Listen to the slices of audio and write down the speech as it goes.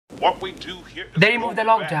What we do here is they removed the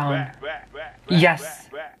lockdown. Yes.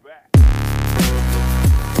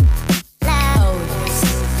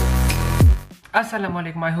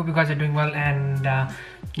 Assalamualaikum, I hope you guys are doing well, and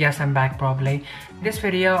yes, I'm back probably. This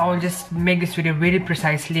video, I'll just make this video very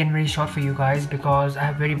precisely and very short for you guys because I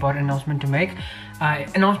have a very important announcement to make.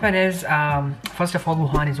 Announcement is, first of all,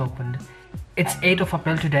 Wuhan is opened. It's 8th of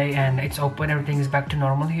April today and it's open. Everything is back to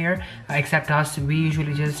normal here, except us. We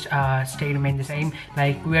usually just remain the same.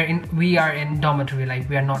 Like we are in dormitory, like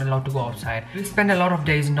we are not allowed to go outside. We spend a lot of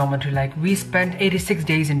days in dormitory, like we spent 86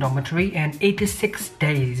 days in dormitory and 86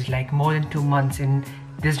 days, like more than 2 months in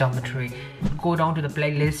this dormitory. Go down to the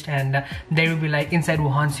playlist and there will be like Inside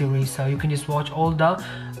Wuhan series, so you can just watch all the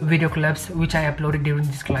video clips which I uploaded during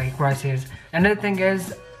this crisis. Another thing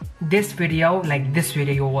is, this video, like this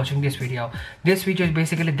video you're watching, this video is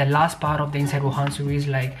basically the last part of the Inside Wuhan series.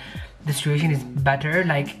 Like the situation is better,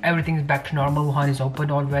 like everything is back to normal. Wuhan is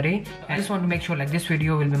open already. I just want to make sure like this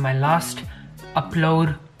video will be my last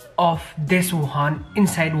upload of this Wuhan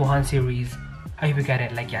Inside Wuhan series. I hope you get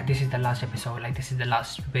it. Like, yeah, this is the last episode, like this is the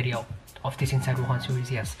last video of this Inside Wuhan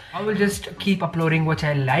series. Yes, I will just keep uploading what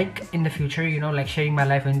I like in the future, you know, like sharing my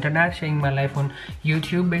life on internet, sharing my life on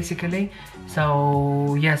YouTube basically.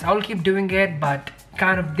 So yes, I'll keep doing it, but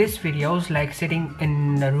kind of this videos, like sitting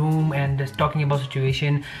in a room and just talking about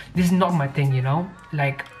situation, this is not my thing, you know.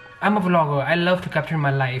 Like, I'm a vlogger, I love to capture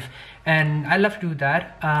my life and I love to do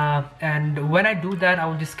that, and when I do that, I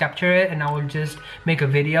will just capture it and I will just make a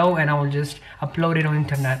video and I will just upload it on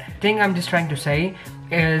internet. The thing I'm just trying to say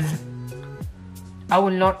is, I will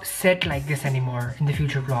not sit like this anymore in the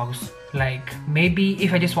future vlogs. Like, maybe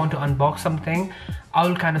if I just want to unbox something, I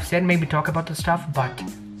will kind of sit, maybe talk about the stuff, but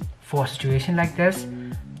for a situation like this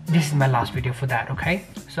is my last video for that, okay?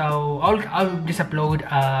 So I'll just upload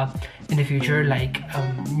in the future like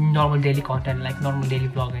normal daily content, like normal daily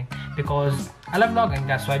vlogging, because I love vlogging,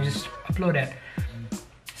 that's why I just upload it.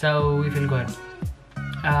 So we feel good.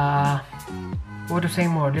 What to say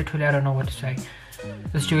more? Literally, I don't know what to say.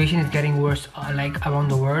 The situation is getting worse like around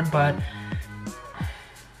the world, but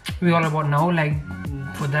we all about know, like,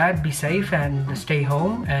 for that, be safe and stay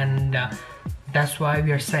home, and that's why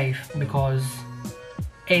we are safe, because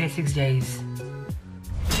 86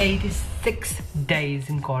 days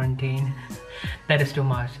in quarantine, that is too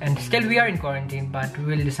much. And still we are in quarantine, but we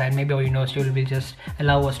will decide. Maybe our university will just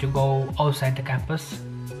allow us to go outside the campus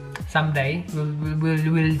someday.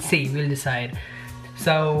 We'll see, we'll decide.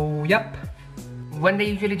 So yep, when they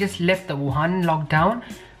usually just left the Wuhan lockdown,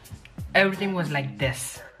 everything was like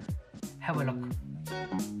this. Have a look.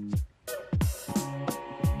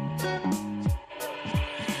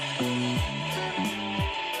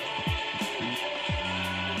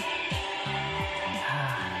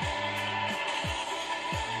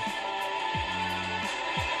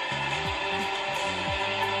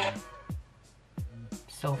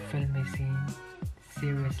 So filmy scene,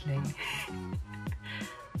 seriously.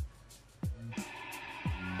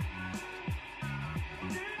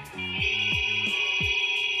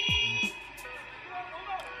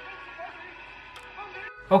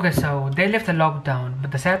 Okay, so they left the lockdown,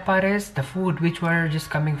 but the sad part is the food which were just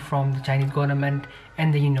coming from the Chinese government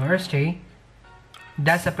and the university,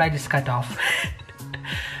 that supply just cut off.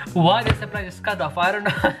 Why the supply just cut off? I don't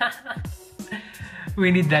know. We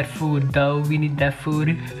need that food though, we need that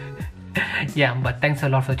food. Yeah, but thanks a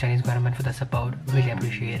lot for the Chinese government for the support, really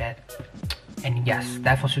appreciate it. And yes,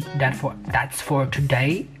 that's for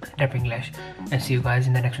today, Rap English, and see you guys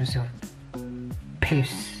in the next one soon.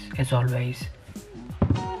 Peace as always.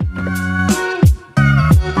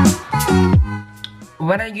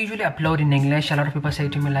 When I usually upload in English, a lot of people say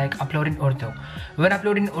to me like upload in Urdu. When I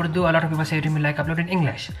upload in Urdu, a lot of people say to me like upload in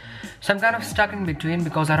English. So I'm kind of stuck in between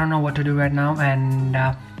because I don't know what to do right now. And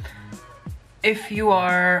if you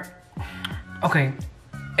are okay,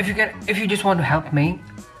 if you just want to help me,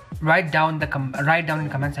 write down in the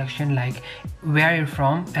comment section like where you're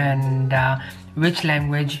from and which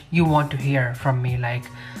language you want to hear from me. Like,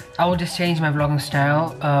 I will just change my vlogging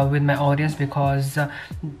style with my audience, because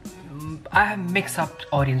I have mixed up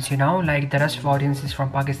audience, you know, like the rest of audience is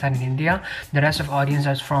from Pakistan and India, the rest of audience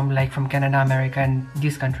is from Canada, America and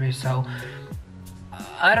these countries. So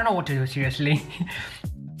I don't know what to do, seriously.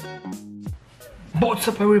 What's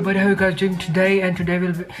up everybody, how you guys doing today? And today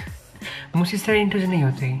will be मुझसे इस तरह intro नहीं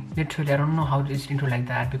होती, literally I don't know how to intro like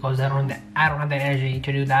that, because I don't have the energy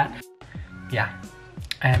to do that. Yeah,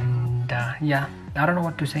 and yeah, I don't know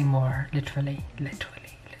what to say more. Literally.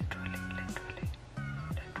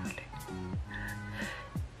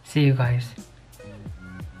 See you guys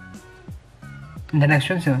in the next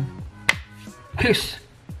one soon. Peace.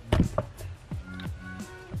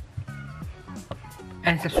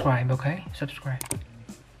 and subscribe. Okay, subscribe.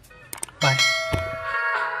 Bye.